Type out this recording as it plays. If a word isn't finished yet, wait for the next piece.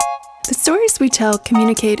The stories we tell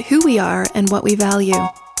communicate who we are and what we value.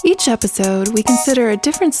 Each episode, we consider a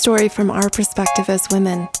different story from our perspective as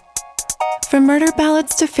women. From murder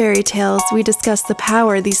ballads to fairy tales, we discuss the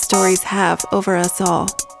power these stories have over us all.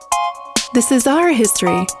 This is our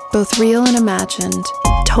history, both real and imagined,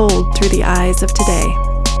 told through the eyes of today.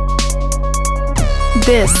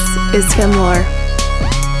 This is Femlore.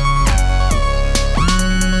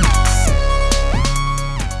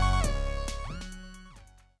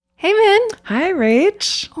 Hey, Min. Hi,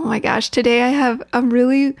 Rach. Oh my gosh, today I have a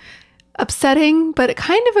really upsetting but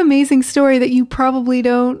kind of amazing story that you probably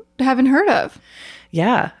haven't heard of.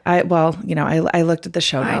 Yeah, I looked at the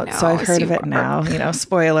show I notes, know, so I've heard so of it far. now,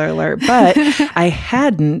 spoiler alert, but I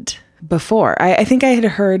hadn't before. I think I had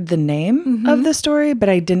heard the name of the story, but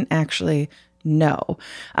I didn't actually know.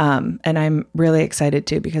 And I'm really excited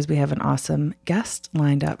too, because we have an awesome guest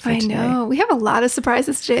lined up for today. I know. We have a lot of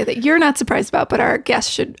surprises today that you're not surprised about, but our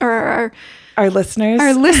guests should, or Our listeners.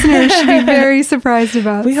 our listeners should be very surprised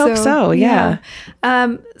about. We hope so, yeah.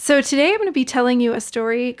 So today I'm going to be telling you a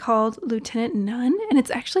story called Lieutenant Nunn, and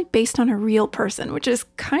it's actually based on a real person, which is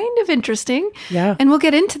kind of interesting. Yeah. And we'll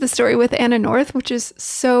get into the story with Anna North, which is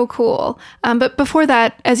so cool. But before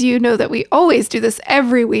that, as you know that we always do this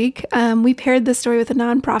every week, we paired this story with a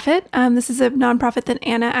nonprofit. This is a nonprofit that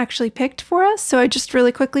Anna actually picked for us. So I just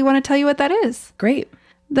really quickly want to tell you what that is. Great.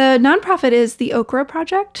 The nonprofit is the Okra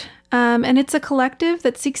Project, and it's a collective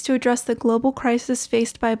that seeks to address the global crisis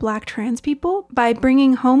faced by Black trans people by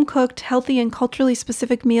bringing home-cooked, healthy, and culturally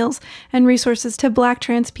specific meals and resources to Black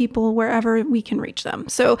trans people wherever we can reach them.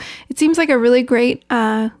 So it seems like a really great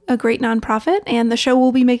nonprofit, and the show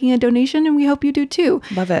will be making a donation, and we hope you do too.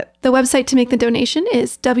 Love it. The website to make the donation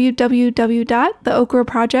is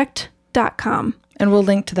www.theokraproject.com. And we'll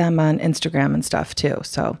link to them on Instagram and stuff too.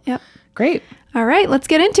 So Yep. great. All right, let's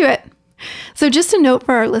get into it. So just a note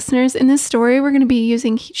for our listeners, in this story, we're going to be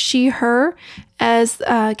using she, her as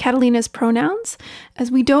Catalina's pronouns, as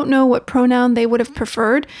we don't know what pronoun they would have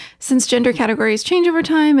preferred since gender categories change over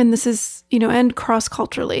time, and this is, and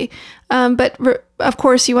cross-culturally. But of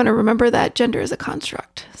course, you want to remember that gender is a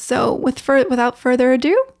construct. So without further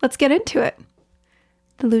ado, let's get into it.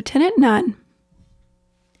 The Lieutenant Nunn.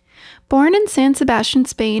 Born in San Sebastian,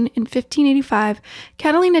 Spain in 1585,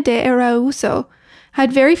 Catalina de Arauso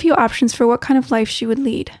had very few options for what kind of life she would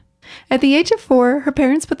lead. At the age of 4, her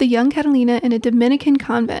parents put the young Catalina in a Dominican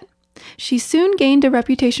convent. She soon gained a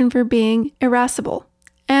reputation for being irascible,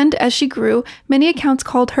 and as she grew, many accounts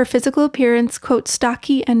called her physical appearance, quote,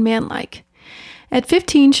 stocky and manlike. At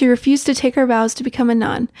 15, she refused to take her vows to become a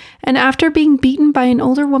nun, and after being beaten by an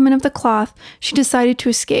older woman of the cloth, she decided to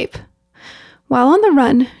escape. While on the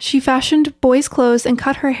run, she fashioned boys' clothes and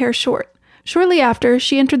cut her hair short. Shortly after,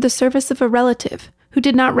 she entered the service of a relative who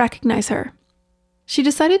did not recognize her. She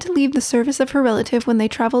decided to leave the service of her relative when they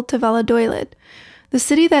traveled to Valladolid, the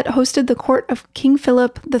city that hosted the court of King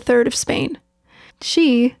Philip III of Spain.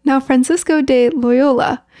 She, now Francisco de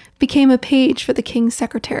Loyola, became a page for the king's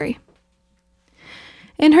secretary.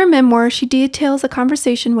 In her memoir, she details a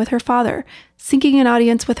conversation with her father, seeking an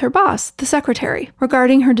audience with her boss, the secretary,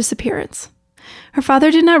 regarding her disappearance. Her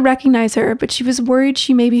father did not recognize her, but she was worried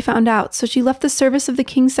she may be found out, so she left the service of the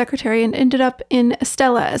king's secretary and ended up in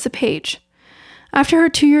Estella as a page. After her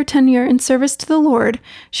 2-year tenure in service to the Lord,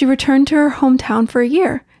 she returned to her hometown for a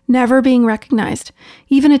year, never being recognized,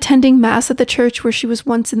 even attending Mass at the church where she was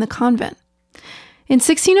once in the convent. In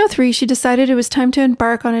 1603, she decided it was time to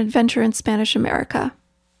embark on an adventure in Spanish America.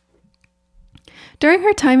 During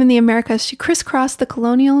her time in the Americas, she crisscrossed the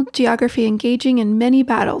colonial geography, engaging in many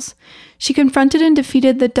battles. She confronted and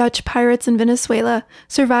defeated the Dutch pirates in Venezuela,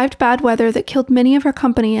 survived bad weather that killed many of her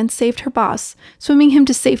company, and saved her boss, swimming him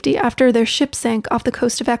to safety after their ship sank off the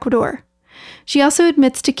coast of Ecuador. She also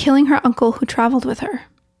admits to killing her uncle who traveled with her.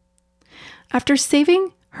 After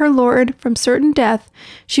saving her lord from certain death,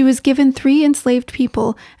 she was given 3 enslaved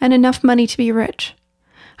people and enough money to be rich.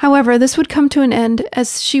 However, this would come to an end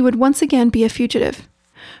as she would once again be a fugitive.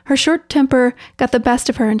 Her short temper got the best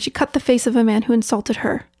of her, and she cut the face of a man who insulted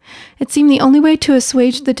her. It seemed the only way to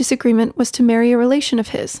assuage the disagreement was to marry a relation of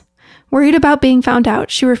his. Worried about being found out,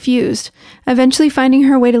 she refused, eventually finding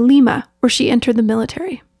her way to Lima, where she entered the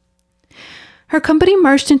military. Her company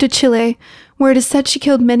marched into Chile, where it is said she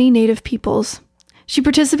killed many native peoples. She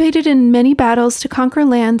participated in many battles to conquer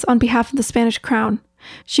lands on behalf of the Spanish crown.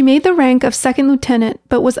 She made the rank of 2nd lieutenant,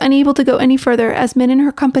 but was unable to go any further as men in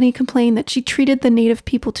her company complained that she treated the native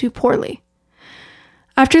people too poorly.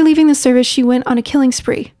 After leaving the service, she went on a killing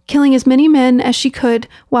spree, killing as many men as she could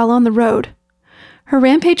while on the road. Her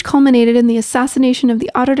rampage culminated in the assassination of the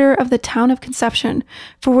auditor of the town of Concepcion,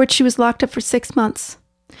 for which she was locked up for 6 months.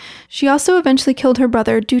 She also eventually killed her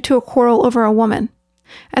brother due to a quarrel over a woman.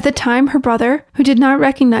 At the time, her brother, who did not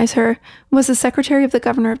recognize her, was the secretary of the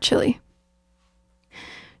governor of Chile.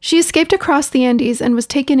 She escaped across the Andes and was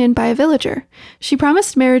taken in by a villager. She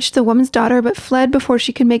promised marriage to the woman's daughter but fled before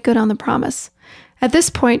she could make good on the promise. At this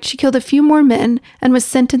point, she killed a few more men and was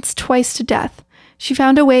sentenced twice to death. She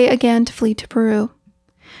found a way again to flee to Peru.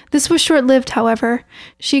 This was short-lived, however.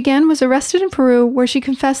 She again was arrested in Peru, where she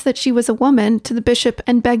confessed that she was a woman to the bishop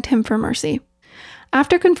and begged him for mercy.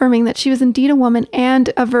 After confirming that she was indeed a woman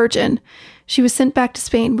and a virgin, she was sent back to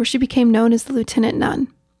Spain, where she became known as the Lieutenant Nun.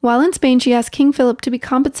 While in Spain, she asked King Philip to be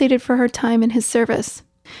compensated for her time in his service.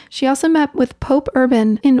 She also met with Pope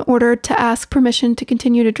Urban in order to ask permission to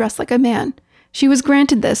continue to dress like a man. She was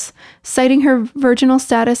granted this, citing her virginal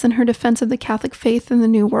status and her defense of the Catholic faith in the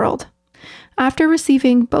New World. After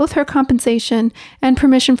receiving both her compensation and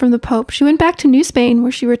permission from the Pope, she went back to New Spain,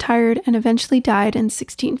 where she retired and eventually died in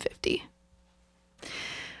 1650.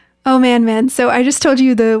 Oh man. So I just told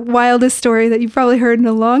you the wildest story that you've probably heard in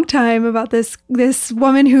a long time about this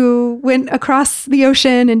woman who went across the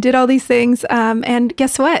ocean and did all these things. And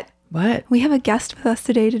guess what? What? We have a guest with us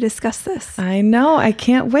today to discuss this. I know. I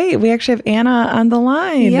can't wait. We actually have Anna on the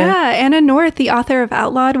line. Yeah, Anna North, the author of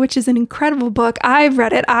Outlawed, which is an incredible book. I've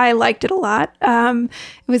read it. I liked it a lot. It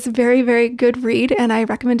was a very, very good read, and I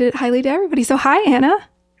recommend it highly to everybody. So hi, Anna.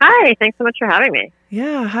 Hi. Thanks so much for having me.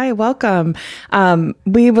 Yeah. Hi. Welcome.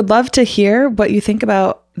 We would love to hear what you think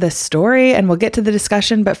about the story, and we'll get to the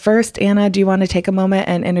discussion. But first, Anna, do you want to take a moment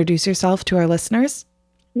and introduce yourself to our listeners?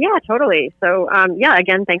 Yeah, totally. So,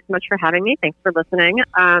 again, thanks so much for having me. Thanks for listening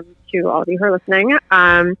to all of you who are listening.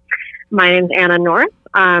 My name is Anna North.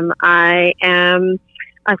 I am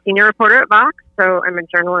a senior reporter at Vox. So I'm a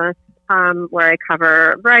journalist where I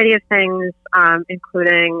cover a variety of things,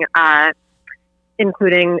 including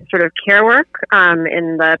sort of care work.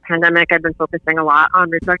 In the pandemic, I've been focusing a lot on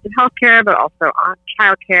reproductive health care, but also on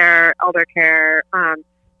childcare, elder care,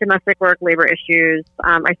 domestic work, labor issues.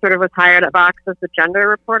 I sort of was hired at Vox as the gender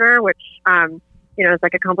reporter, which, is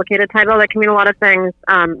like a complicated title that can mean a lot of things,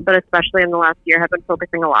 but especially in the last year have been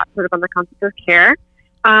focusing a lot sort of on the concept of care.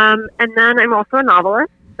 And then I'm also a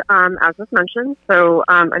novelist, as was mentioned. So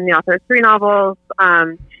I'm the author of 3 novels,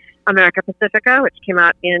 America Pacifica, which came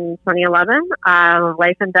out in 2011,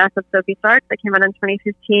 Life and Death of Sophie Stark, that came out in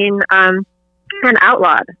 2015, and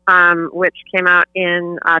Outlawed, which came out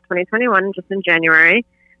in 2021, just in January.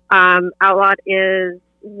 Outlawed is,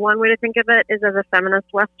 one way to think of it is as a feminist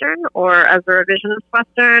Western or as a revisionist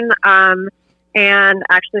Western. And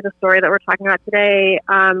actually the story that we're talking about today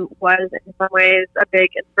was in some ways a big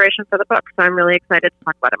inspiration for the book. So I'm really excited to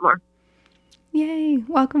talk about it more. Yay.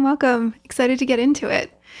 Welcome. Excited to get into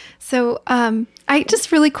it. So I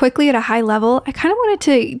just really quickly at a high level, I kind of wanted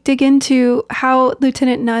to dig into how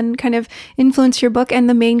Lieutenant Nun kind of influenced your book and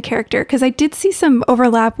the main character, because I did see some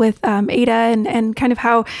overlap with Ada and kind of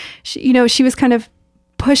how she was kind of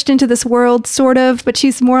pushed into this world sort of, but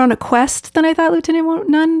she's more on a quest than I thought Lieutenant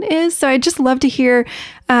Nun is. So I'd just love to hear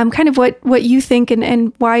kind of what you think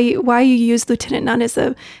and why you use Lieutenant Nun as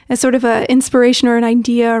sort of a inspiration or an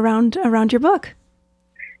idea around your book.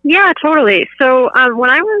 Yeah, totally. So when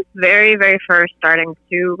I was very, very first starting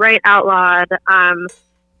to write Outlawed,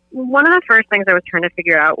 one of the first things I was trying to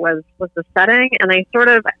figure out was the setting. And I sort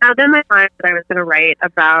of had in my mind that I was going to write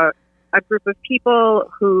about a group of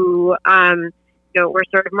people who were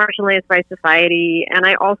sort of marginalized by society. And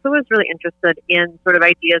I also was really interested in sort of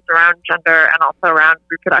ideas around gender and also around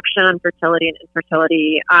reproduction and fertility and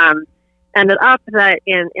infertility. Ended up that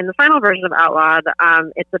in the final version of Outlawed,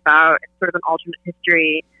 it's about sort of an alternate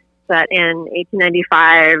history set in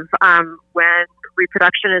 1895 when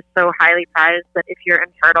reproduction is so highly prized that if you're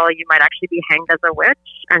infertile, you might actually be hanged as a witch.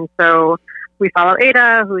 And so we follow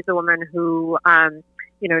Ada, who's a woman who,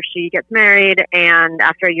 she gets married, and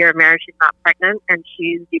after a year of marriage, she's not pregnant, and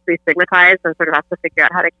she's deeply stigmatized and sort of has to figure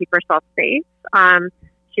out how to keep herself safe.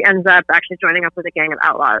 She ends up actually joining up with a gang of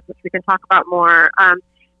outlaws, which we can talk about more.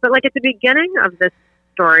 But like at the beginning of this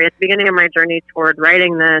story, at the beginning of my journey toward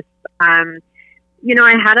writing this,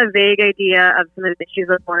 I had a vague idea of some of the issues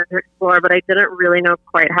I wanted to explore, but I didn't really know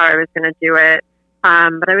quite how I was going to do it.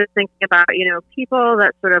 But I was thinking about, people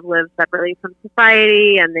that sort of live separately from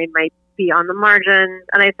society and they might be on the margins.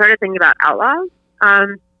 And I started thinking about outlaws.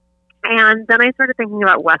 And then I started thinking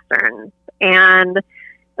about Westerns. And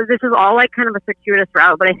this is all like kind of a circuitous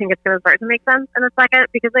route, but I think it's going to start to make sense in a second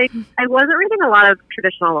because I wasn't reading a lot of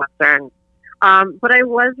traditional Westerns. But I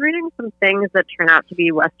was reading some things that turn out to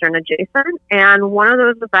be Western adjacent. And one of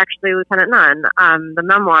those was actually Lieutenant Nun, the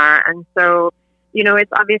memoir. And so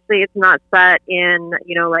it's obviously it's not set in,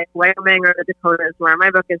 like Wyoming or the Dakotas where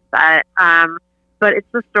my book is set. But it's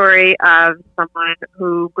the story of someone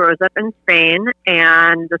who grows up in Spain,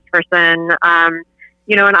 and this person,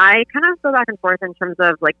 and I kind of go back and forth in terms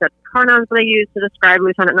of like the pronouns that I use to describe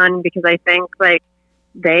Lieutenant Nunn, because I think like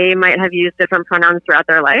they might have used different pronouns throughout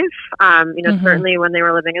their life. Certainly when they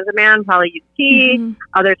were living as a man, probably used he.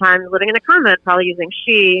 Other times living in a convent, probably using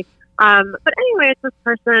she. But anyway, it's this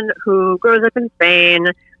person who grows up in Spain,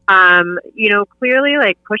 clearly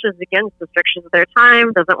like pushes against the strictures of their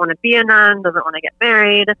time, doesn't want to be a nun, doesn't want to get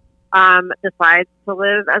married, decides to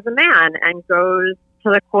live as a man and goes to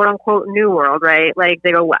the quote unquote new world, right? Like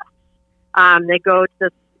they go west. They go to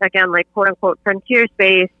this, again, like quote unquote frontier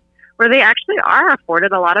space where they actually are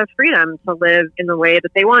afforded a lot of freedom to live in the way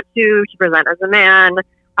that they want to present as a man.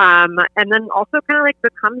 And then also kind of like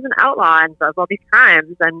becomes an outlaw and does all these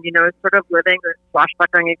crimes and, is sort of living a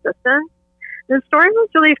swashbuckling existence. The story was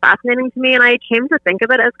really fascinating to me, and I came to think of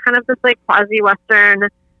it as kind of this like quasi-Western,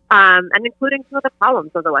 and including some of the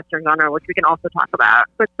problems of the Western genre, which we can also talk about.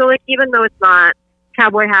 But so like, even though it's not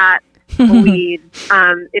cowboy hat, weed,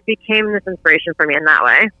 it became this inspiration for me in that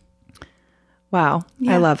way. Wow.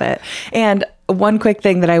 Yeah. I love it. And one quick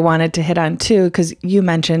thing that I wanted to hit on too, because you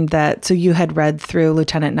mentioned that, so you had read through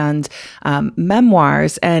Lieutenant Nunn's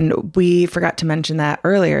memoirs, and we forgot to mention that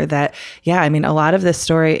earlier, that, a lot of this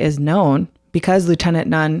story is known because Lieutenant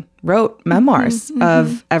Nunn wrote memoirs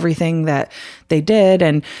of everything that they did.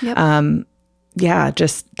 And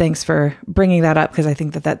just thanks for bringing that up, because I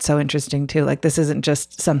think that that's so interesting too. Like, this isn't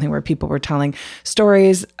just something where people were telling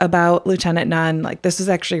stories about Lieutenant Nunn. Like, this was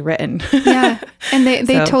actually written. And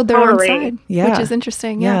they told their own side, which is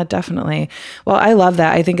interesting. Yeah, definitely. Well, I love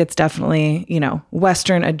that. I think it's definitely,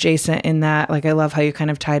 Western adjacent in that. Like, I love how you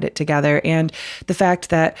kind of tied it together, and the fact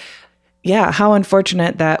that, how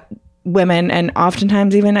unfortunate that women, and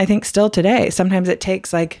oftentimes even I think still today, sometimes it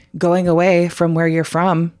takes like going away from where you're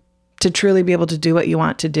from to truly be able to do what you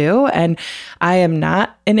want to do. And I am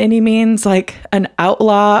not in any means like an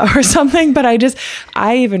outlaw or something, but I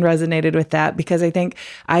even resonated with that, because I think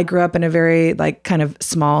I grew up in a very like kind of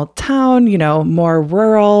small town, more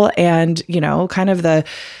rural, and, kind of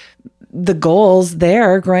the goals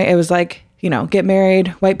there growing, it was like, get married,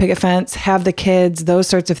 white picket fence, have the kids, those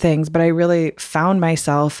sorts of things. But I really found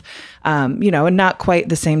myself, and not quite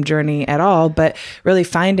the same journey at all, but really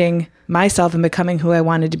finding myself and becoming who I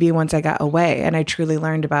wanted to be once I got away. And I truly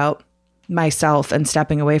learned about myself and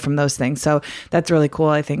stepping away from those things. So that's really cool,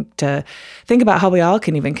 I think, to think about how we all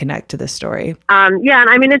can even connect to this story. And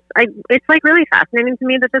I mean, it's like really fascinating to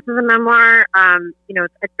me that this is a memoir.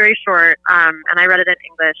 It's very short, and I read it in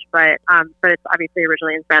English, but it's obviously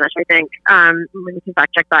originally in Spanish, I think. We can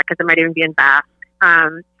fact check that, because it might even be in Basque.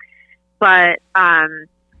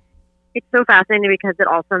 It's so fascinating because it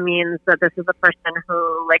also means that this is a person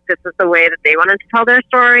who, like, this is the way that they wanted to tell their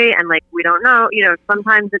story. And, like, we don't know,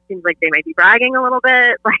 sometimes it seems like they might be bragging a little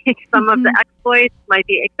bit. Like, some of the exploits might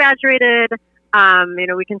be exaggerated.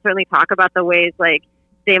 We can certainly talk about the ways, like,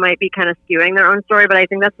 they might be kind of skewing their own story. But I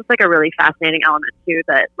think that's just, like, a really fascinating element, too,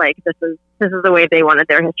 that, like, this is the way they wanted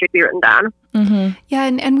their history to be written down. Mm-hmm. Yeah,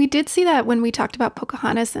 and we did see that when we talked about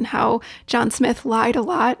Pocahontas and how John Smith lied a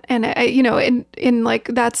lot, and in like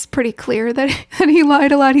that's pretty clear that he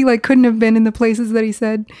lied a lot. He like couldn't have been in the places that he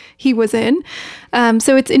said he was in.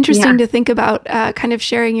 So it's interesting to think about kind of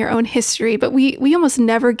sharing your own history, but we almost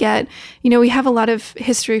never get. We have a lot of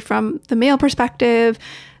history from the male perspective,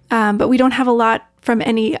 but we don't have a lot from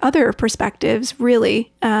any other perspectives,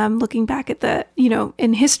 really, looking back at the,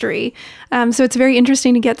 in history. So it's very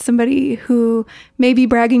interesting to get somebody who may be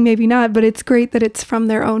bragging, maybe not, but it's great that it's from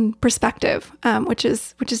their own perspective, which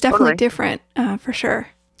is definitely different, for sure.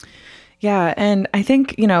 Yeah. And I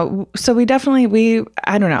think, so I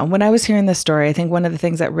don't know, when I was hearing this story, I think one of the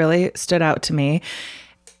things that really stood out to me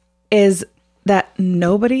is that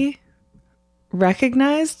nobody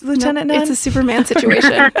recognized Lieutenant Nunn. It's a Superman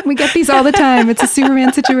situation. We get these all the time. It's a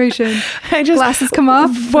Superman situation. Glasses come off.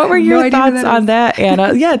 What were your thoughts on that,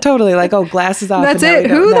 Anna? Yeah, totally. Like, glasses off. That's it.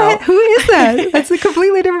 Who is that? That's a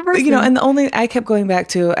completely different person. And I kept going back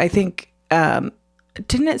to, I think,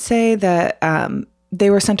 didn't it say that they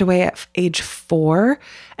were sent away at age 4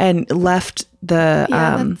 and left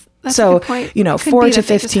the that's a good point. 4 to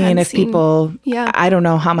 15, if people, I don't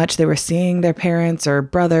know how much they were seeing their parents or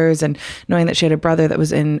brothers, and knowing that she had a brother that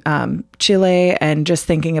was in Chile, and just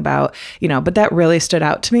thinking about, but that really stood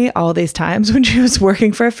out to me all these times when she was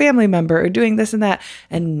working for a family member or doing this and that,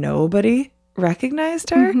 and nobody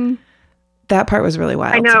recognized her. Mm-hmm. That part was really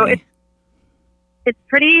wild. I know. To me. It's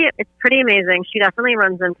pretty amazing. She definitely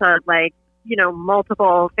runs into like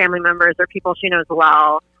multiple family members or people she knows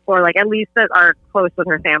well, or like at least that are close with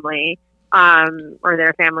her family, or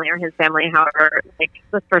their family or his family, however, like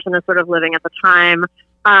this person is sort of living at the time.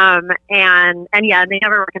 And yeah, they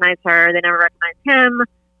never recognized her. They never recognized him.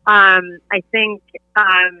 I think,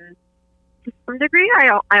 to some degree,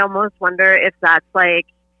 I almost wonder if that's like,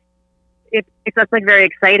 if that's like very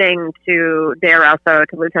exciting to De Arauso,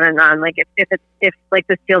 to Lieutenant Nunn, like if like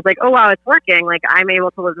this feels like, oh wow, it's working, like I'm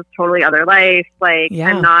able to live this totally other life, like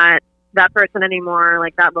I'm not that person anymore,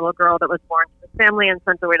 like that little girl that was born to this family and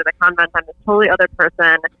sent away to the convent, I'm this totally other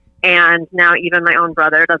person, and now even my own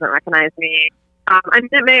brother doesn't recognize me. I mean,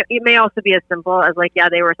 it may also be as simple as like, yeah,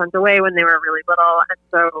 they were sent away when they were really little, and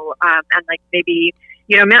so and like maybe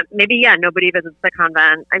nobody visits the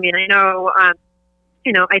convent. I mean, I know.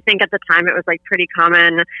 I think at the time it was like pretty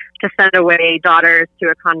common to send away daughters to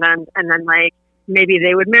a convent, and then like maybe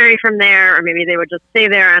they would marry from there, or maybe they would just stay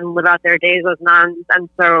there and live out their days as nuns. And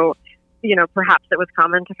so, perhaps it was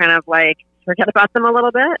common to kind of like forget about them a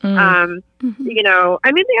little bit. I mean,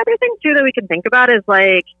 the other thing too that we can think about is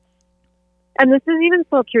like, and this is even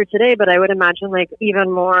still true today, but I would imagine like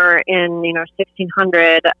even more in,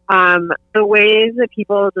 1600, the ways that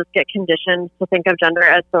people just get conditioned to think of gender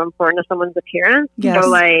as so important to someone's appearance. Yes. So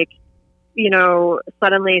like,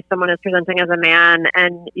 suddenly someone is presenting as a man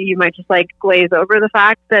and you might just like glaze over the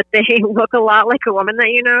fact that they look a lot like a woman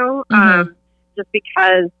that just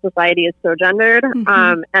because society is so gendered.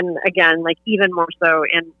 And again, like even more so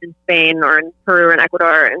in Spain or in Peru and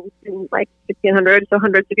Ecuador in like 1600s, so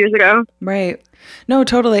hundreds of years ago. Right. No,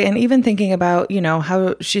 totally. And even thinking about,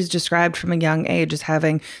 how she's described from a young age as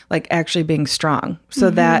having like actually being strong. So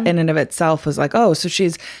that in and of itself was like, oh, so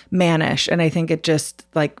she's mannish. And I think it just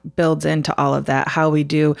like builds into all of that, how we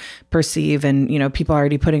do perceive and, people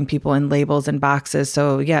already putting people in labels and boxes.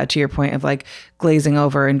 So yeah, to your point of like glazing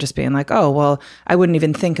over and just being like, oh, well, I wouldn't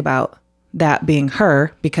even think about that being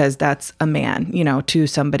her because that's a man, to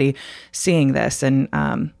somebody seeing this. And,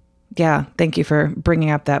 yeah, thank you for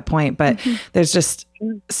bringing up that point. But there's just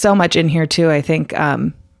so much in here too, I think.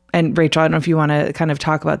 And Rachel, I don't know if you want to kind of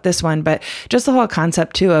talk about this one, but just the whole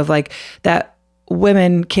concept too of like that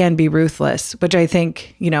women can be ruthless, which I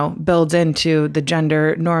think, builds into the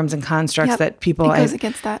gender norms and constructs that people... It goes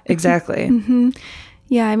against that. Exactly.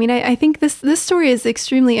 Yeah, I mean, I think this story is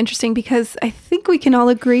extremely interesting because I think we can all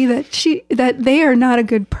agree that they are not a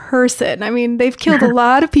good person. I mean, they've killed a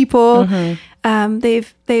lot of people.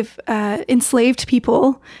 They've enslaved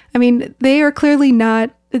people. I mean, they are clearly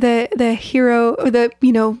not the hero or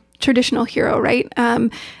the traditional hero, right? A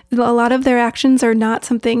lot of their actions are not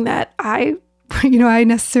something that I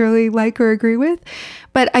necessarily like or agree with.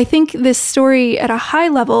 But I think this story at a high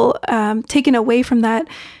level, taken away from that,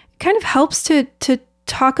 kind of helps to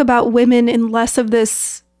talk about women in less of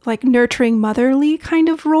this like nurturing motherly kind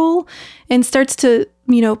of role, and starts to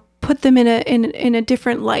put them in a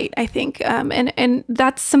different light, I think. And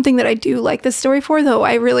that's something that I do like this story for, though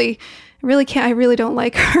I really don't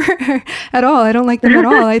like her at all. I don't like them at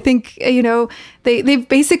all. I think, they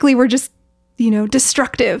basically were just,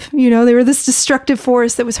 destructive. They were this destructive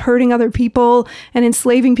force that was hurting other people and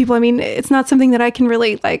enslaving people. I mean, it's not something that I can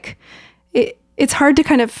really like, it's hard to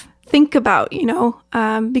kind of think about,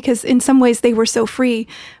 because in some ways they were so free,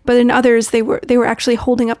 but in others they were actually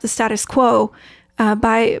holding up the status quo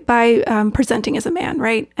by presenting as a man,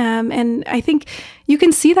 right? And I think you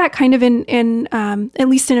can see that kind of in at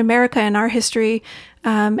least in America in our history,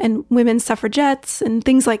 and women's suffragettes and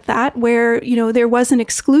things like that, where there was an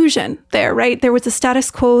exclusion there, right? There was a status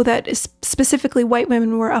quo that specifically white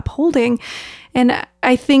women were upholding, and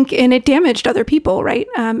I think it damaged other people, right?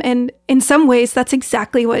 And in some ways, that's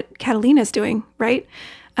exactly what Catalina's doing, right?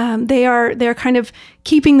 They're kind of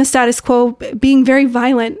keeping the status quo, being very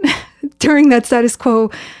violent during that status quo,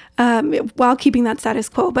 while keeping that status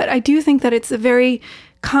quo. But I do think that it's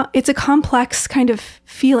a complex kind of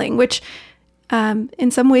feeling, which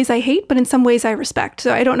in some ways I hate, but in some ways I respect.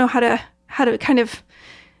 So I don't know how to kind of,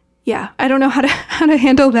 I don't know how to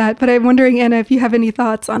handle that. But I'm wondering, Anna, if you have any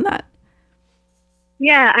thoughts on that.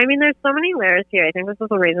 Yeah, I mean, there's so many layers here. I think this is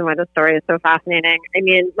the reason why the story is so fascinating. I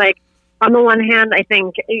mean, like, on the one hand, I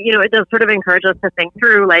think, it does sort of encourage us to think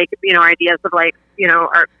through, like, ideas of, like,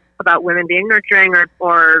 about women being nurturing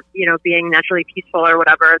or being naturally peaceful or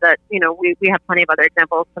whatever, that, we have plenty of other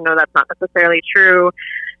examples to know that's not necessarily true.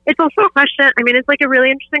 It's also a question, I mean, it's like a really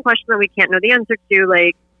interesting question that we can't know the answer to,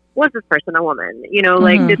 like, was this person a woman?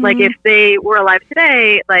 Like, if they were alive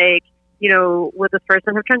today, like, would this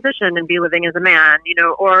person have transitioned and be living as a man,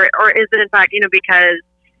 or is it in fact, because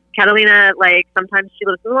Catalina, like, sometimes she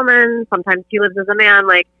lives as a woman, sometimes she lives as a man,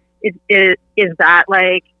 like, is that,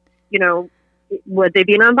 like, would they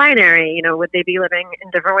be non-binary? Would they be living in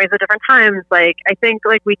different ways at different times? Like, I think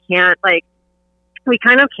like we kind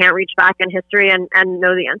of can't reach back in history and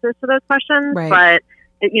know the answers to those questions. Right. But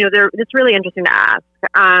it's really interesting to ask.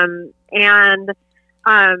 But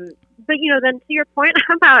then to your point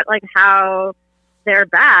about like how they're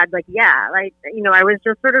bad, like, yeah, like, I was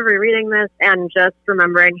just sort of rereading this and just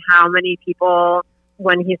remembering how many people,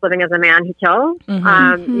 when he's living as a man, he kills.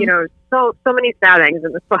 So many stabbings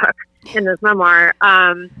in this book, in this memoir,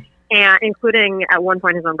 and including at one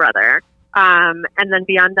point his own brother. And then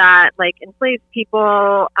beyond that, like, enslaved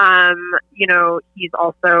people, he's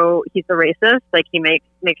a racist. Like, he makes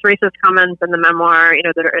racist comments in the memoir,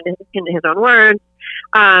 that are in his own words.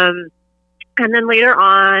 And then later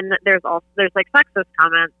on, there's like sexist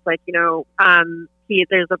comments, like,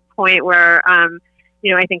 there's a point where,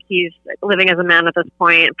 I think he's living as a man at this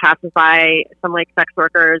point, passes by some like sex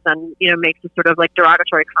workers and, makes a sort of like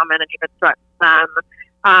derogatory comment and even threatens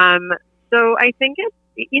them. So I think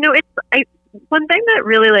one thing that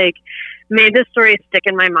really like made this story stick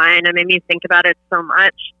in my mind and made me think about it so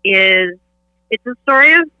much is it's a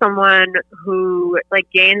story of someone who like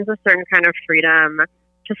gains a certain kind of freedom.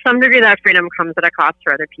 To some degree, that freedom comes at a cost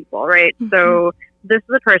for other people, right? Mm-hmm. So this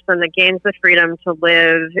is a person that gains the freedom to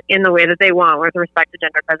live in the way that they want with respect to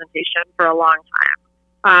gender presentation for a long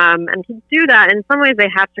time. And to do that, in some ways, they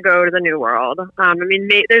have to go to the New World.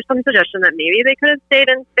 There's some suggestion that maybe they could have stayed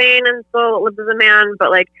in Spain and still lived as a man,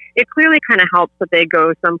 but like it clearly kind of helps that they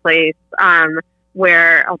go someplace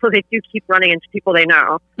where, although they do keep running into people they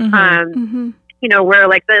know, where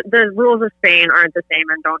like the rules of Spain aren't the same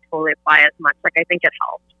and don't totally apply as much. Like, I think it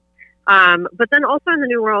helps. But then also in the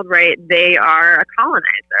New World, right, they are a colonizer.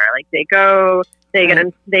 Like, they're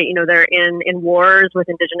in wars with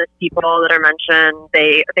indigenous people that are mentioned.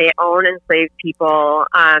 They own enslaved people,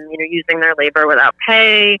 using their labor without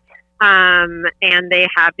pay. And they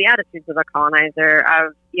have the attitudes of a colonizer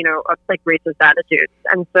of like racist attitudes.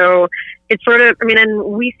 And so it's sort of, and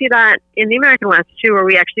we see that in the American West too, where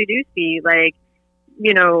we actually do see like,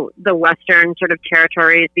 the Western sort of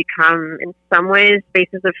territories become in some ways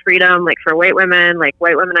spaces of freedom, like for white women. Like,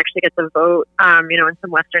 white women actually get to vote, in some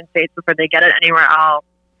Western states before they get it anywhere else.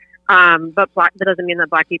 But that doesn't mean that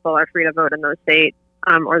Black people are free to vote in those states,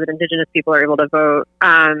 or that indigenous people are able to vote.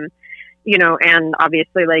 And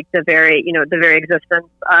obviously like the very existence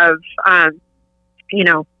of,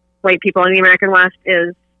 white people in the American West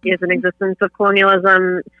is an existence of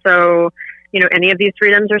colonialism. So, any of these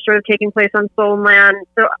freedoms are sort of taking place on stolen land.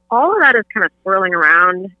 So all of that is kind of swirling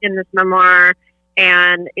around in this memoir.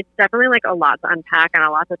 And it's definitely like a lot to unpack and a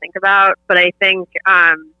lot to think about. But I think,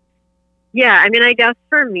 I guess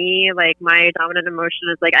for me, like my dominant emotion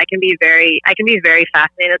is like, I can be very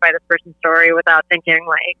fascinated by this person's story without thinking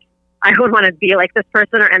like, I would want to be like this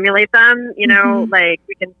person or emulate them. Like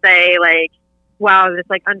we can say like, wow, this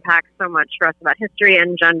like unpacks so much for us about history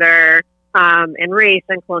and gender, and race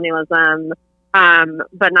and colonialism,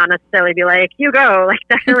 but not necessarily be like, you go, like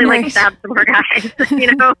definitely like stab some more guys,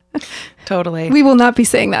 Totally. We will not be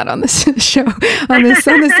saying that on this show, on this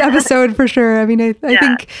episode for sure. I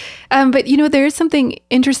think, but there is something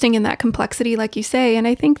interesting in that complexity, like you say, and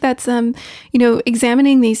I think that's,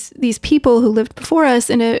 examining these people who lived before us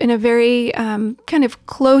in a very kind of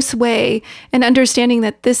close way, and understanding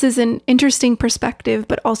that this is an interesting perspective,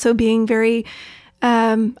 but also being very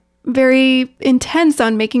very intense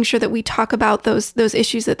on making sure that we talk about those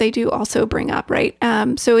issues that they do also bring up, right?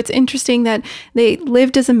 So it's interesting that they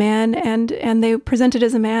lived as a man and they presented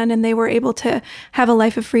as a man and they were able to have a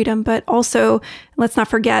life of freedom, but also let's not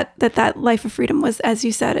forget that life of freedom was, as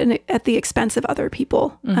you said, at the expense of other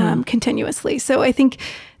people continuously. So I think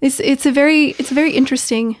it's a very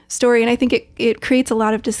interesting story, and I think it creates a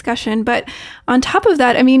lot of discussion. But on top of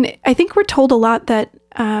that, I think we're told a lot that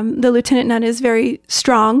the lieutenant nun is very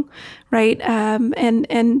strong, right?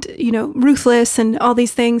 And ruthless and all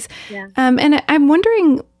these things. Yeah. And I'm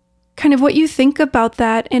wondering kind of what you think about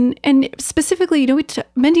that. And specifically,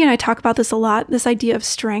 Mindy and I talk about this a lot, this idea of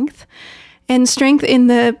strength. And strength in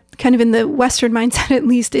the Western mindset, at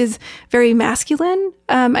least, is very masculine,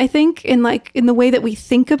 I think, in the way that we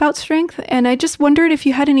think about strength. And I just wondered if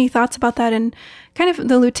you had any thoughts about that and kind of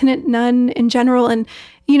the lieutenant nun in general. And,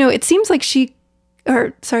 it seems like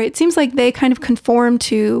it seems like they kind of conform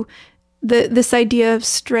to this idea of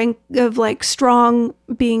strength, of like strong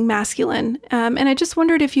being masculine. And I just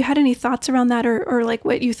wondered if you had any thoughts around that or like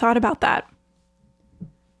what you thought about that.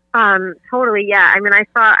 Totally. Yeah.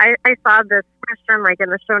 I saw this question like in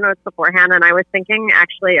the show notes beforehand, and I was thinking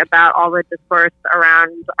actually about all the discourse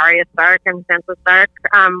around Arya Stark and Sansa Stark,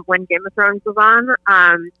 when Game of Thrones was on.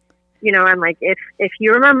 and like if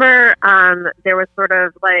you remember, there was sort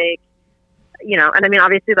of like, and I mean,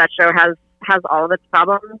 obviously that show has all of its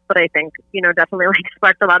problems, but I think, definitely like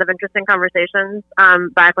sparked a lot of interesting conversations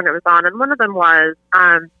back when it was on. And one of them was,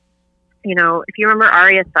 if you remember,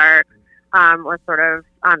 Arya Stark was sort of,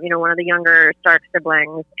 one of the younger Stark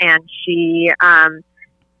siblings, and she,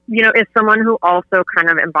 is someone who also kind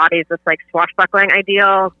of embodies this like swashbuckling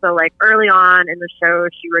ideal. So like early on in the show,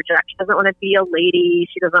 she doesn't want to be a lady.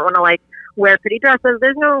 She doesn't want to like wear pretty dresses.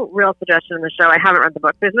 There's no real suggestion in the show. I haven't read the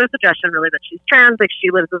book. There's no suggestion really that she's trans. Like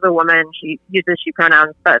she lives as a woman. She uses she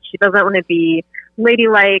pronouns, but she doesn't want to be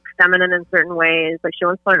ladylike, feminine in certain ways. Like she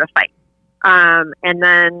wants to learn to fight. And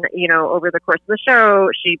then, over the course of the show,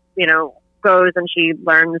 she, goes and she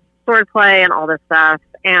learns swordplay and all this stuff.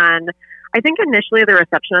 And I think initially the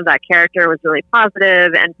reception of that character was really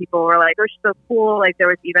positive, and people were like, "Oh, she's so cool!" Like there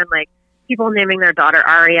was even like people naming their daughter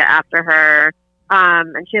Arya after her.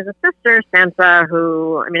 And she has a sister, Sansa,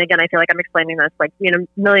 who, I mean, again, I feel like I'm explaining this like,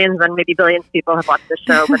 millions and maybe billions of people have watched this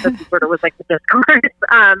show, but this sort of was like the discourse.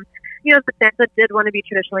 But Sansa did want to be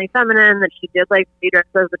traditionally feminine, that she did like the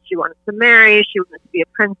dresses, that she wanted to marry, she wanted to be a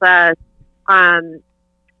princess.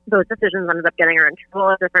 Those decisions ended up getting her in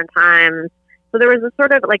trouble at different times. So there was a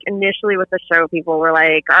sort of like initially with the show, people were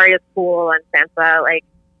like, Arya's cool and Sansa like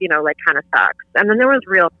kind of sucks. And then there was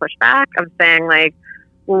real pushback of saying like,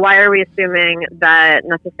 well, why are we assuming that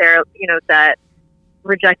necessarily, that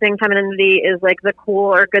rejecting femininity is like the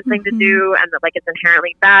cool or good thing to do, and that like it's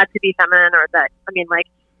inherently bad to be feminine, or that, I mean, like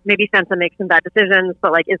maybe Sansa makes some bad decisions,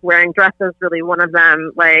 but like is wearing dresses really one of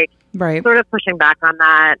them? Like right. Sort of pushing back on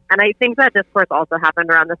that. And I think that discourse also happened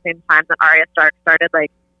around the same time that Arya Stark started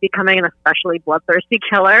like becoming an especially bloodthirsty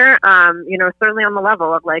killer, certainly on the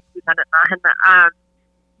level of like Lieutenant Nahn.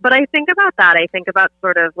 But I think about that. I think about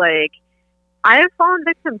sort of like, I have fallen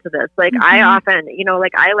victim to this. Like I often,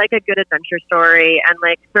 I like a good adventure story. And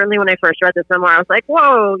like, certainly when I first read this memoir, I was like,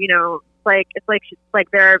 whoa, it's like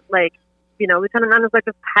they're like, Lieutenant Nahn is like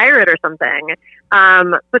a pirate or something.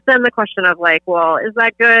 But then the question of like, well, is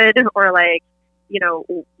that good? Or like,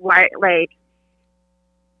 why, like,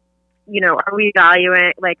 are we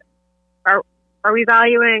valuing, like, are we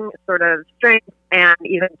valuing sort of strength and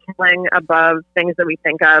even killing above things that we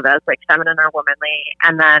think of as like feminine or womanly?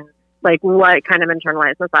 And then like what kind of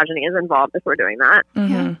internalized misogyny is involved if we're doing that?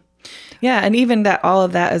 Mm-hmm. Yeah. And even that all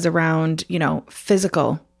of that is around,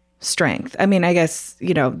 physical strength. I mean, I guess,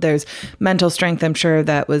 there's mental strength, I'm sure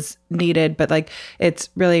that was needed, but like it's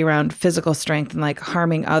really around physical strength and like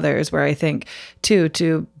harming others, where I think too,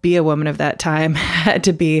 to be a woman of that time had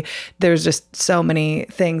to be, there's just so many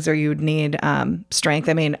things where you would need strength.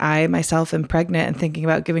 I mean, I myself am pregnant and thinking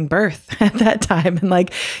about giving birth at that time. And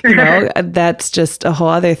like, that's just a whole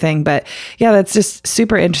other thing. But yeah, that's just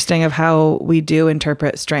super interesting of how we do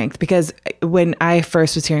interpret strength, because when I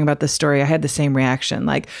first was hearing about this story, I had the same reaction,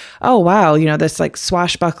 like, oh, wow, this like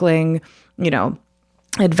swashbuckling,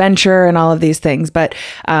 adventure and all of these things. But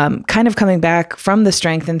kind of coming back from the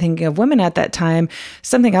strength and thinking of women at that time,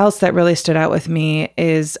 something else that really stood out with me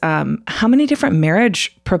is how many different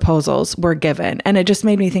marriage proposals were given. And it just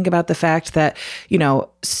made me think about the fact that,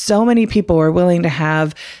 so many people were willing to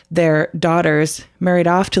have their daughters married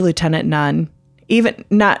off to Lieutenant Nunn, even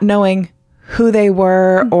not knowing who they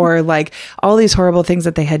were or like all these horrible things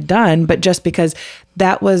that they had done, but just because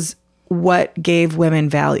that was what gave women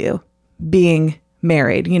value, being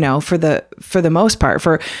married, for the most part,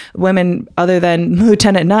 for women other than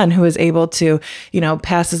Lieutenant Nunn, who was able to,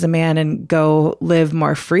 pass as a man and go live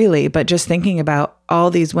more freely. But just thinking about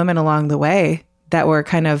all these women along the way that were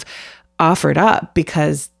kind of offered up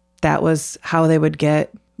because that was how they would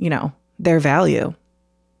get, their value.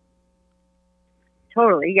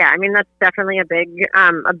 Totally. Yeah. I mean, that's definitely a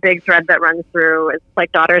big thread that runs through. It's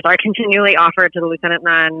like daughters are continually offered to the Lieutenant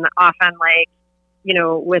Nunn, often like,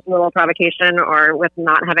 with little provocation or with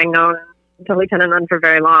not having known the Lieutenant Nunn for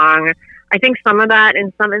very long. I think some of that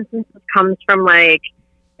in some instances comes from like,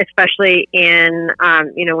 especially in,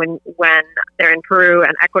 when they're in Peru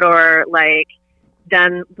and Ecuador, like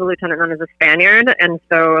then the Lieutenant Nunn is a Spaniard. And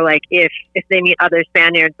so like, if they meet other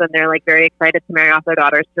Spaniards, then they're like very excited to marry off their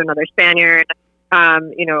daughters to another Spaniard.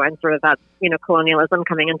 And sort of that's, colonialism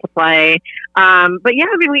coming into play. But yeah,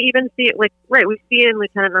 I mean, we even see it like, right, we see in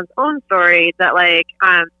Lieutenant Nunn's own story that like,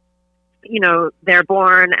 they're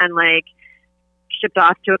born and like shipped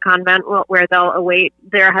off to a convent where they'll await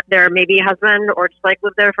their maybe husband or just like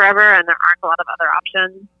live there forever. And there aren't a lot of other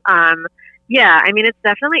options. Yeah, I mean, it's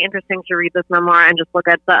definitely interesting to read this memoir and just look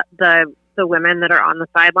at the women that are on the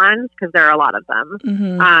sidelines, because there are a lot of them.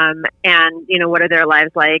 And what are their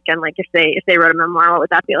lives like, and like if they wrote a memoir, what would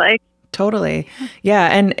that be like? Totally. Yeah.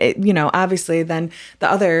 And, obviously then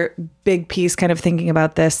the other big piece kind of thinking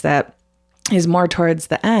about this that is more towards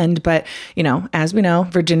the end, but, as we know,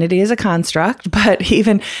 virginity is a construct, but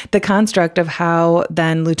even the construct of how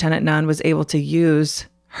then Lieutenant Nunn was able to use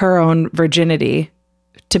her own virginity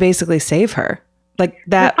to basically save her. Like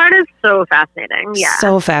that this part is so fascinating. Yeah.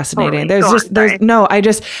 So fascinating.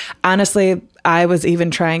 Totally. Honestly, I was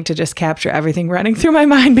even trying to just capture everything running through my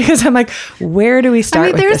mind because I'm like, where do we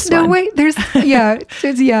start with there's this no one? way. I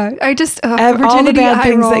just, virginity, all the bad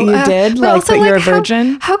things that you did, like that you're a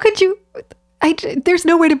virgin. How could you, there's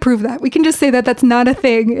no way to prove that. We can just say that that's not a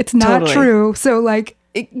thing. It's not true. So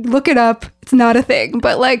look it up. It's not a thing.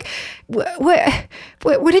 But what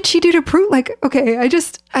did she do to prove? Okay, I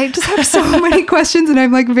just have so many questions, and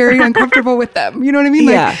I'm very uncomfortable with them. You know what I mean?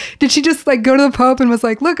 Did she just go to the Pope and was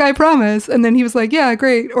like, "Look, I promise," and then he was like, "Yeah,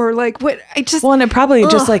 great," or what? And it probably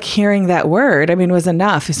just hearing that word, was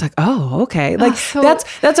enough. He's like, "Oh, okay." That's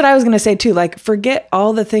what I was gonna say too. Forget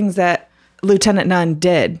all the things that Lieutenant Nunn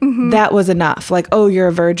did. Mm-hmm. That was enough. You're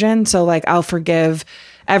a virgin, so I'll forgive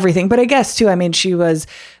everything. But I guess too, she was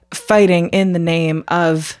fighting in the name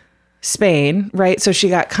of Spain, right? So she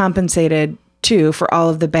got compensated too for all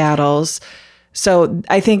of the battles. So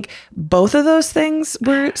I think both of those things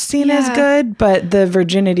were seen as good, but the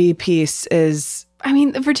virginity piece is...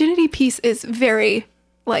 the virginity piece is very,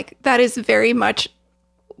 that is very much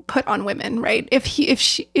put on women, right?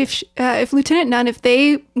 If Lieutenant Nunn, if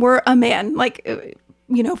they were a man,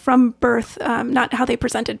 from birth, not how they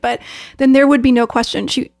presented, but then there would be no question.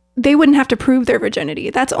 They wouldn't have to prove their virginity.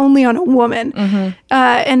 That's only on a woman. Mm-hmm.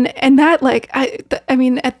 And that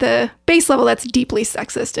at the base level, that's deeply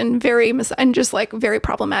sexist and very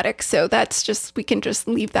problematic. So that's just, we can just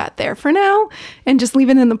leave that there for now and just leave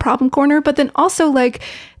it in the problem corner. But then also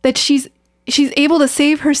that she's able to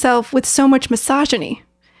save herself with so much misogyny.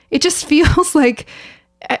 It just feels like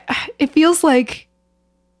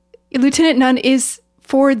Lieutenant Nunn is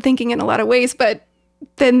forward thinking in a lot of ways, but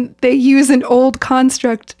then they use an old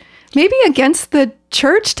construct, maybe against the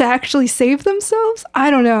church, to actually save themselves.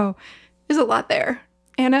 I don't know. There's a lot there.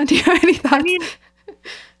 Anna, do you have any thoughts?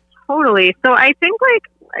 Totally. So I think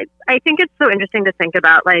I think it's so interesting to think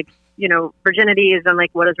about virginities and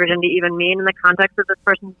what does virginity even mean in the context of this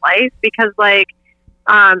person's life, because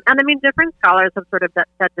different scholars have sort of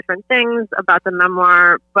said different things about the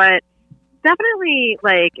memoir, but definitely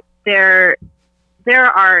there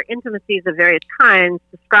are intimacies of various kinds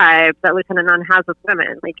described that Lieutenant Nunn has with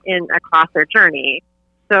women, across their journey.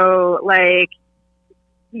 So,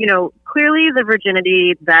 clearly the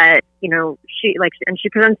virginity that, she, and she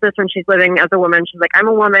presents this when she's living as a woman. She's like, I'm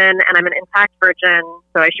a woman and I'm an intact virgin,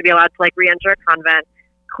 so I should be allowed to, re-enter a convent.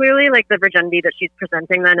 Clearly, the virginity that she's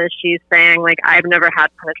presenting then is she's saying, I've never had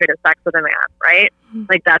penetrative sex with a man, right? Mm-hmm.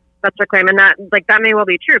 That's her claim. And that, that may well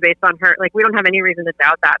be true based on her. We don't have any reason to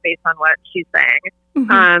doubt that based on what she's saying.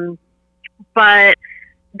 Mm-hmm. But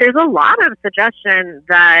there's a lot of suggestion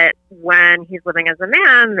that when he's living as a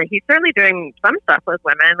man, that he's certainly doing some stuff with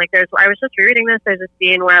women. I was just rereading this. There's a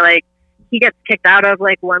scene where, he gets kicked out of,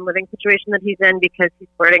 one living situation that he's in because he's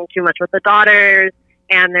flirting too much with the daughters.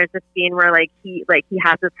 And there's a scene where he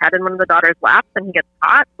has his head in one of the daughter's laps and he gets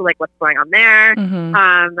caught. So what's going on there?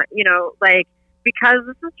 Mm-hmm. Because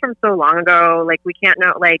this is from so long ago, we can't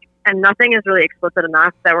know, and nothing is really explicit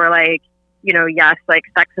enough that we're yes, sex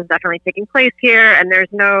is definitely taking place here. And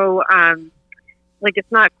there's no,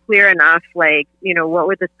 it's not clear enough, what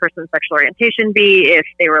would this person's sexual orientation be if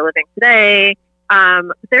they were living today?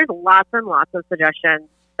 But there's lots and lots of suggestions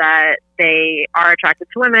that they are attracted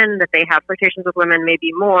to women, that they have flirtations with women,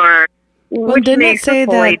 maybe more. Well, didn't it say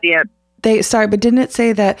that didn't it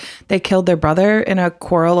say that they killed their brother in a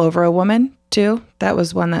quarrel over a woman too? That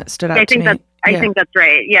was one that stood out to me. I think that's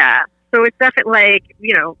right. Yeah. So it's definitely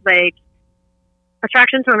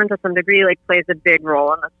attraction to women to some degree plays a big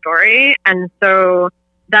role in the story, and so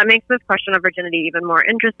that makes this question of virginity even more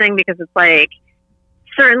interesting because it's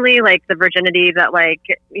certainly the virginity that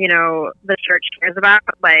the church cares about,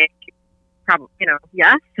 probably,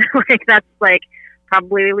 yes, that's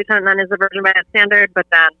probably Lieutenant Nunn is a virgin by that standard, but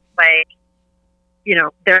then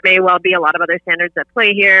there may well be a lot of other standards at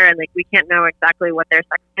play here, and we can't know exactly what their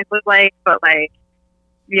sex life was like, but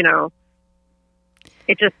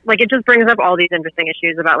it just brings up all these interesting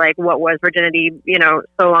issues about what was virginity,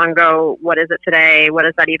 so long ago, what is it today, what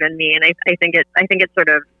does that even mean? I think it sort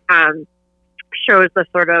of shows the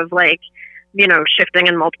sort of shifting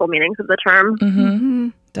and multiple meanings of the term. Mm-hmm. Mm-hmm.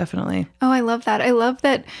 Definitely. Oh, I love that. I love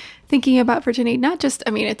that thinking about virginity, not just,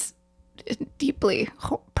 deeply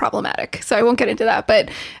problematic. So I won't get into that. But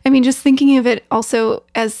I mean, just thinking of it also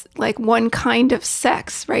as like one kind of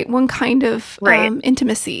sex, right? One kind of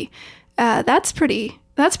intimacy. That's pretty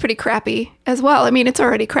crappy as well. I mean, it's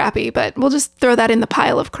already crappy, but we'll just throw that in the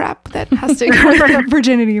pile of crap that has to go with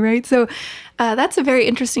virginity, right? So that's a very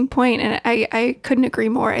interesting point, and I couldn't agree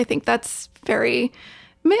more. I think that's very.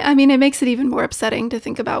 I mean, it makes it even more upsetting to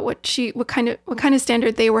think about what kind of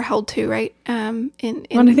standard they were held to, right? And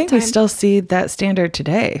I think we still see that standard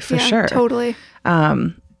today, for sure. Totally.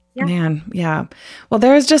 Man, yeah. Well,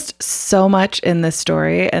 there's just so much in this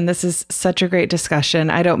story, and this is such a great discussion.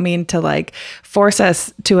 I don't mean to like force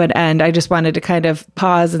us to an end. I just wanted to kind of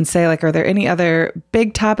pause and say, like, are there any other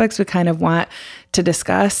big topics we kind of want to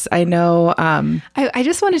discuss? I know. I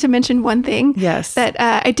just wanted to mention one thing. Yes. That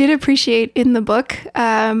I did appreciate in the book,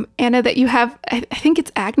 Anna, that you have, I think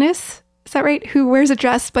it's Agnes. Is that right? Who wears a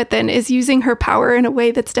dress, but then is using her power in a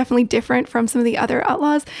way that's definitely different from some of the other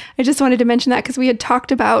outlaws. I just wanted to mention that because we had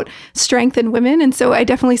talked about strength in women, and so I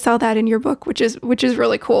definitely saw that in your book, which is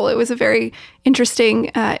really cool. It was a very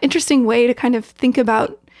interesting way to kind of think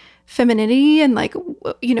about femininity and like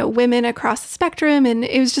women across the spectrum, and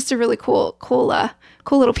it was just a really cool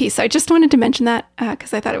little piece. So I just wanted to mention that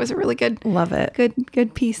because I thought it was a really good, love it,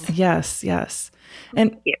 good piece. Yes,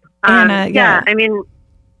 and Anna, I mean.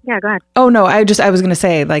 Yeah, go ahead. Oh, no, I was going to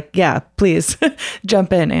say, like, yeah, please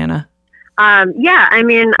jump in, Anna. I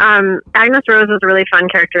mean, Agnes Rose is a really fun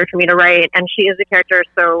character for me to write, and she is a character.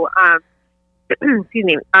 So, excuse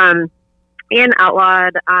me, in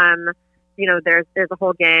Outlawed, there's a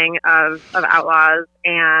whole gang of outlaws,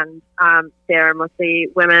 and they're mostly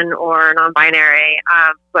women or non-binary.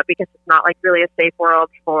 But because it's not like really a safe world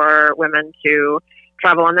for women to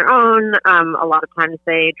travel on their own, a lot of times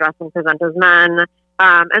they dress and present as men.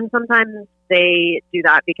 And sometimes they do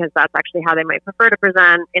that because that's actually how they might prefer to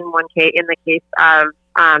present. In the case of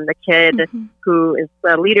the kid who is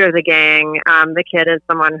the leader of the gang, the kid is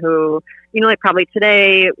someone who, like probably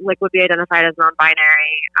today, like would be identified as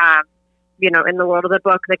non-binary. In the world of the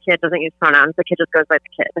book, the kid doesn't use pronouns. The kid just goes by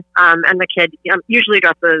the kid. And the kid usually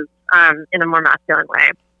dresses in a more masculine way.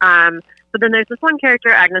 But then there's this one character,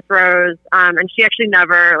 Agnes Rose, and she actually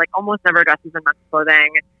almost never dresses in men's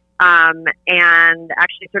clothing. And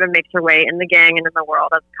actually sort of makes her way in the gang and in the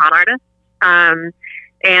world as a con artist.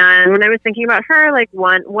 And when I was thinking about her, like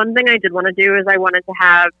one thing I did want to do is I wanted to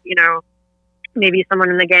have, maybe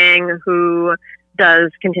someone in the gang who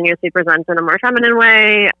does continuously present in a more feminine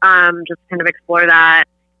way, just kind of explore that.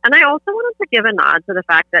 And I also wanted to give a nod to the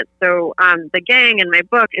fact that, the gang in my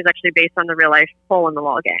book is actually based on the real life Hole in the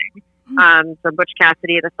Wall gang. So Butch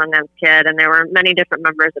Cassidy, the Sundance Kid, and there were many different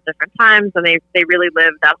members at different times, and they really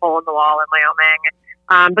lived that hole in the wall in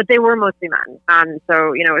Wyoming. But they were mostly men.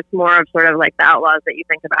 So, it's more of sort of like the outlaws that you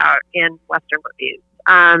think about in Western movies.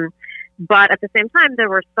 But at the same time, there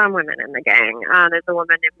were some women in the gang. There's a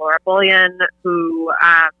woman named Laura Bullion who,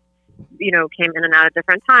 came in and out at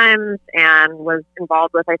different times and was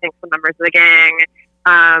involved with, I think, some members of the gang.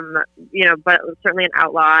 But certainly an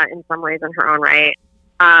outlaw in some ways in her own right.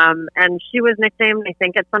 And she was nicknamed, I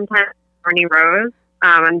think, at some time, Barney Rose.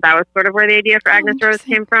 And that was sort of where the idea for Agnes Rose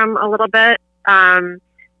came from a little bit.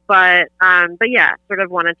 But yeah, sort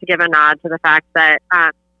of wanted to give a nod to the fact that,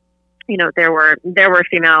 there were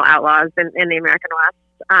female outlaws in the American West,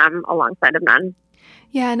 alongside of men.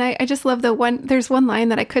 Yeah. And I just love there's one line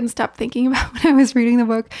that I couldn't stop thinking about when I was reading the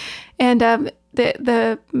book. And,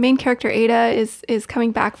 the main character Ada is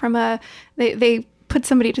coming back from they put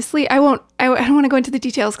somebody to sleep. I don't want to go into the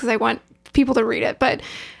details because I want people to read it, but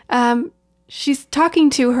she's talking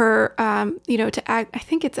to her, I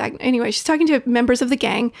think it's anyway, she's talking to members of the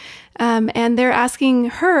gang, and they're asking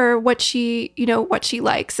her what she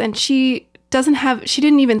likes, and she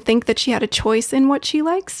didn't even think that she had a choice in what she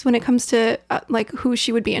likes when it comes to who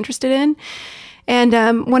she would be interested in. And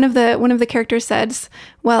one of the characters says,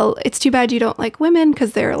 "Well, it's too bad you don't like women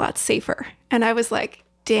because they're a lot safer." And I was like,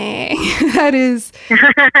 dang, that is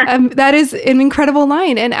an incredible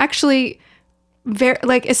line, and actually very,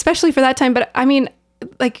 especially for that time. But I mean,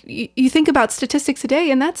 you think about statistics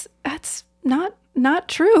today, and that's not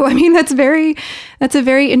true. I mean, that's a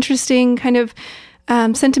very interesting kind of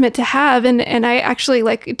sentiment to have, and I actually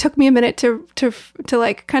it took me a minute to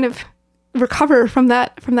kind of recover from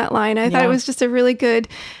that line. I thought it was just a really good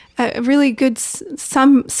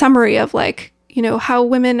summary of how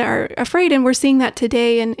women are afraid, and we're seeing that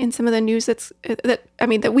today in some of the news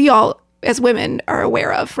that we all as women are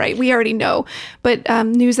aware of, right? We already know, but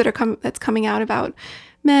news that's coming out about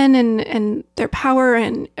men and their power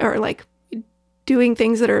or doing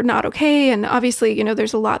things that are not okay. And obviously, you know,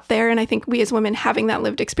 there's a lot there. And I think we as women having that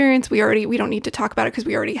lived experience, we don't need to talk about it because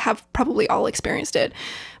we already have probably all experienced it.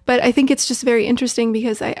 But I think it's just very interesting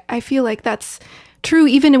because I feel like that's true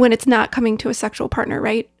even when it's not coming to a sexual partner,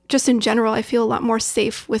 right? Just in general, I feel a lot more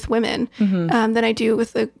safe with women than I do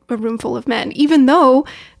with a room full of men, even though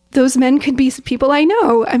those men could be people I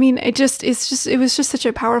know. I mean, it was just such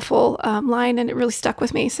a powerful line, and it really stuck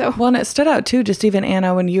with me. So well, and it stood out too, just even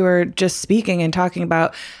Anna, when you were just speaking and talking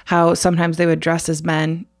about how sometimes they would dress as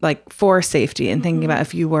men, like for safety, and thinking about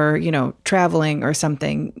if you were, you know, traveling or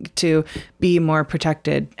something, to be more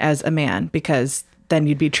protected as a man, because then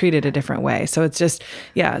you'd be treated a different way. So it's just,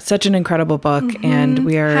 yeah, such an incredible book. And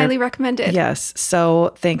we are highly recommended. Yes.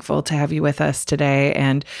 So thankful to have you with us today,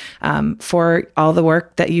 and for all the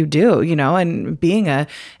work that you do, you know, and being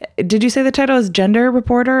did you say the title is gender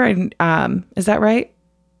reporter? And is that right?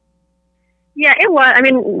 Yeah, it was. I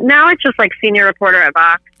mean, now it's just like senior reporter at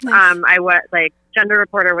Vox. Nice. I was like, gender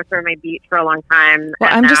reporter was sort of my beat for a long time. Well,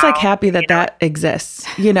 I'm just like happy that exists,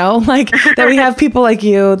 you know, like that we have people like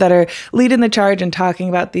you that are leading the charge and talking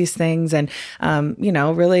about these things, and, you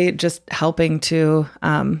know, really just helping to,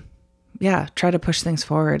 try to push things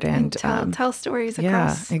forward and tell stories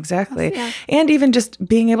across. Yeah, exactly. And even just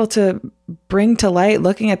being able to bring to light,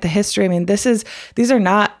 looking at the history. I mean, these are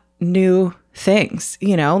not new things,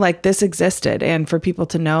 you know, like this existed, and for people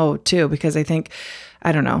to know too, because I think,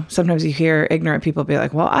 I don't know, sometimes you hear ignorant people be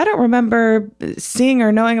like, well, I don't remember seeing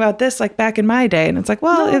or knowing about this like back in my day. And it's like,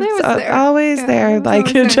 well, no, it's always there.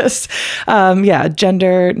 Like it just,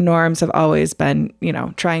 gender norms have always been, you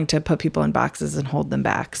know, trying to put people in boxes and hold them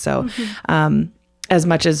back. So, as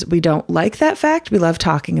much as we don't like that fact, we love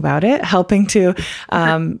talking about it, helping to,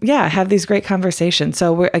 have these great conversations.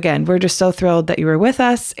 So we're just so thrilled that you were with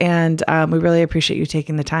us, and we really appreciate you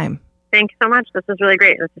taking the time. Thank you so much. This was really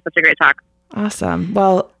great. This is such a great talk. Awesome.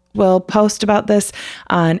 Well, we'll post about this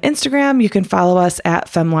on Instagram. You can follow us at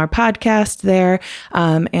FemLore Podcast there,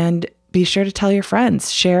 and be sure to tell your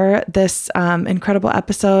friends. Share this incredible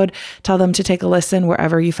episode. Tell them to take a listen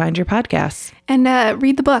wherever you find your podcasts. And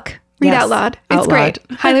read the book. Read out loud. It's great.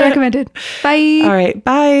 Highly recommended. Bye. All right.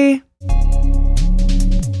 Bye.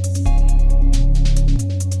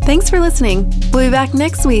 Thanks for listening. We'll be back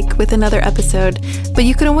next week with another episode, but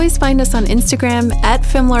you can always find us on Instagram at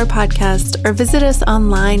FemLore Podcast, or visit us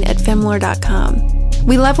online at femlore.com.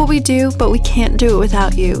 We love what we do, but we can't do it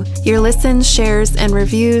without you. Your listens, shares, and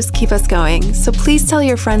reviews keep us going, so please tell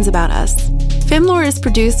your friends about us. FemLore is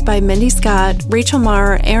produced by Mindy Scott, Rachel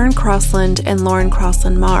Marr, Aaron Crossland, and Lauren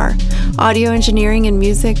Crossland Marr. Audio engineering and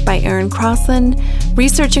music by Aaron Crossland.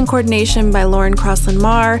 Research and coordination by Lauren Crossland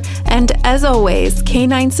Marr. And as always,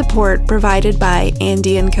 canine support provided by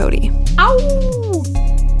Andy and Cody. Ow!